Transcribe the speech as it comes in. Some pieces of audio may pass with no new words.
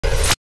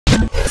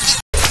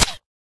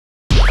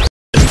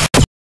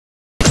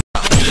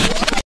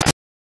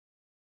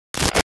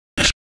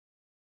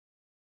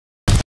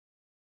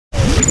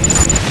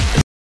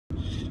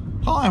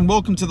Hi and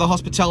welcome to the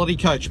Hospitality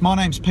Coach. My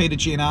name's Peter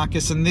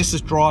Giannakis and this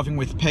is Driving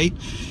with Pete.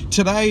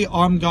 Today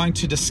I'm going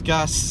to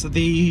discuss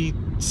the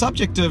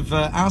subject of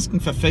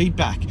asking for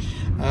feedback.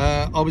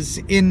 I was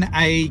in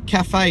a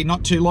cafe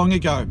not too long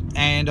ago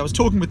and I was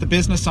talking with the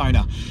business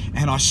owner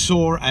and I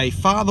saw a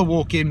father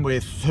walk in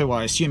with who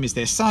I assume is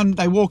their son.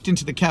 They walked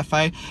into the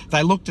cafe,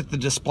 they looked at the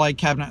display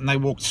cabinet and they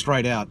walked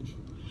straight out.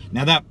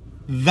 Now that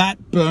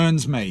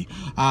burns me.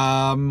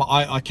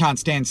 I can't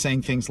stand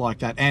seeing things like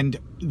that. And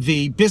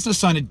the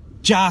business owner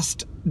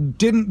just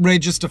didn't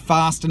register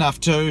fast enough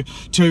to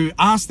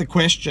ask the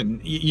question,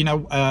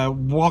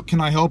 what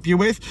can I help you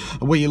with?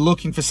 Were you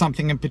looking for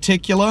something in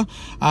particular?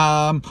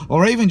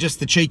 Or even just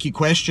the cheeky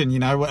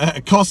question,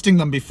 accosting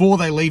them before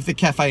they leave the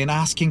cafe and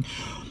asking,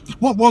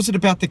 what was it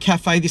about the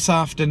cafe this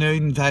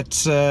afternoon that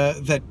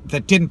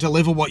didn't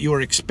deliver what you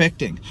were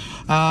expecting?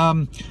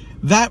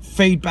 That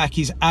feedback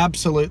is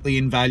absolutely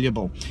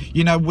invaluable.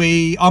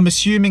 I'm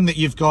assuming that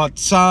you've got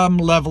some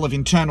level of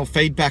internal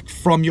feedback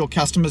from your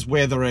customers,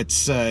 whether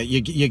it's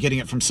you're getting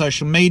it from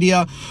social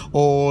media,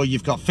 or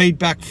you've got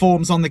feedback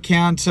forms on the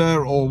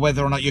counter, or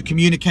whether or not you're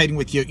communicating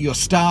with your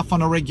staff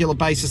on a regular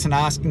basis and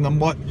asking them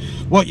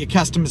what your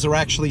customers are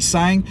actually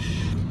saying.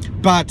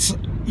 But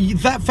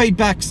that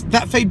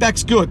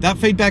feedback's good. That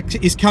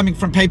feedback is coming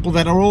from people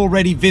that are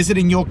already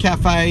visiting your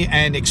cafe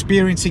and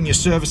experiencing your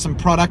service and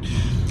product.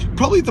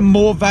 Probably the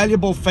more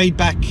valuable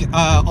feedback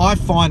I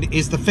find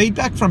is the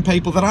feedback from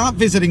people that aren't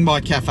visiting my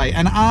cafe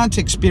and aren't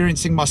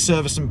experiencing my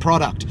service and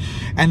product.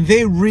 And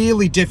they're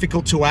really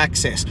difficult to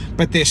access,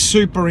 but they're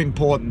super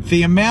important.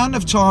 The amount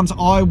of times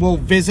I will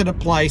visit a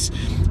place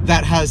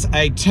that has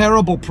a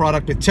terrible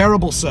product with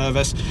terrible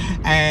service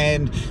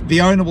and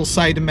the owner will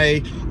say to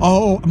me,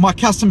 oh, my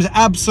customers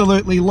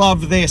absolutely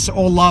love this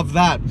or love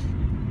that.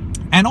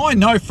 And I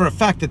know for a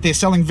fact that they're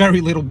selling very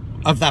little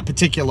of that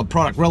particular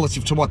product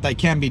relative to what they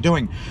can be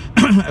doing.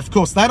 Of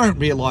course, they don't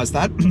realize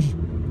that.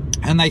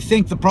 And they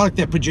think the product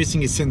they're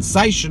producing is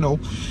sensational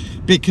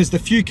because the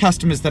few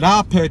customers that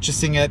are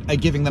purchasing it are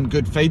giving them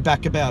good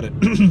feedback about it.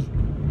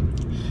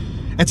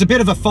 It's a bit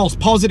of a false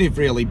positive,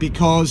 really,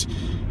 because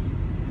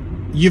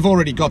you've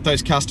already got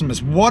those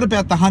customers. What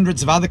about the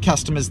hundreds of other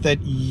customers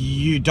that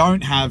you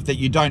don't have, that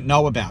you don't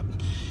know about?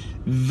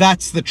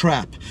 That's the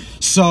trap.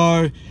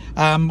 So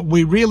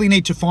we really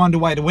need to find a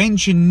way to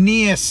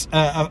engineer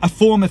a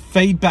form of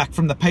feedback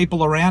from the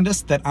people around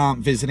us that aren't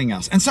visiting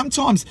us. And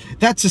sometimes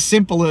that's as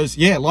simple as,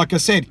 like I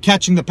said,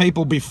 catching the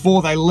people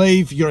before they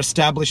leave your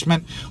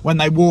establishment, when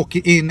they walk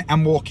in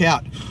and walk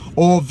out.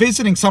 Or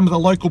visiting some of the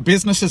local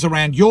businesses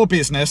around your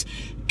business,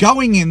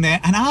 going in there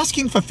and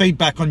asking for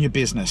feedback on your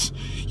business.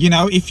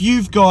 If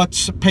you've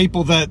got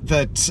people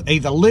that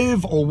either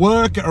live or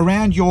work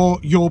around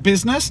your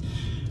business,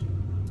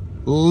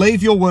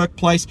 leave your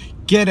workplace,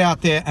 get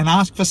out there and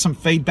ask for some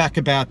feedback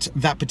about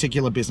that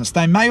particular business.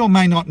 They may or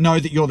may not know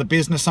that you're the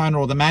business owner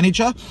or the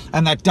manager,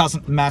 and that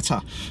doesn't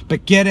matter.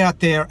 But get out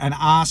there and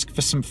ask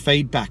for some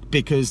feedback,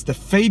 because the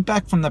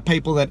feedback from the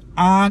people that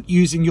aren't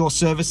using your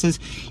services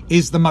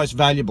is the most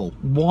valuable.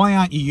 Why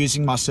aren't you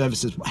using my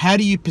services? How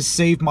do you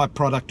perceive my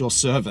product or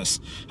service?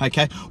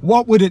 Okay,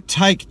 what would it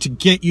take to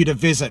get you to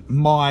visit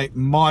my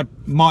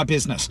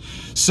business?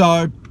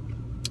 So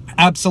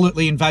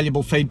absolutely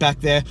invaluable feedback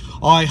there.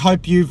 I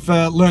hope you've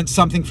learned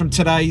something from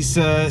today's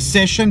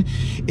session.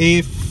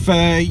 If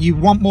you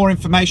want more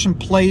information,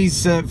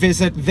 please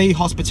visit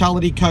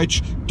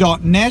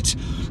thehospitalitycoach.net.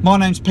 My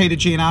name's Peter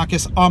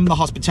Giannakis. I'm the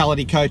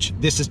Hospitality Coach.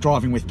 This is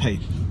Driving with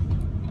Pete.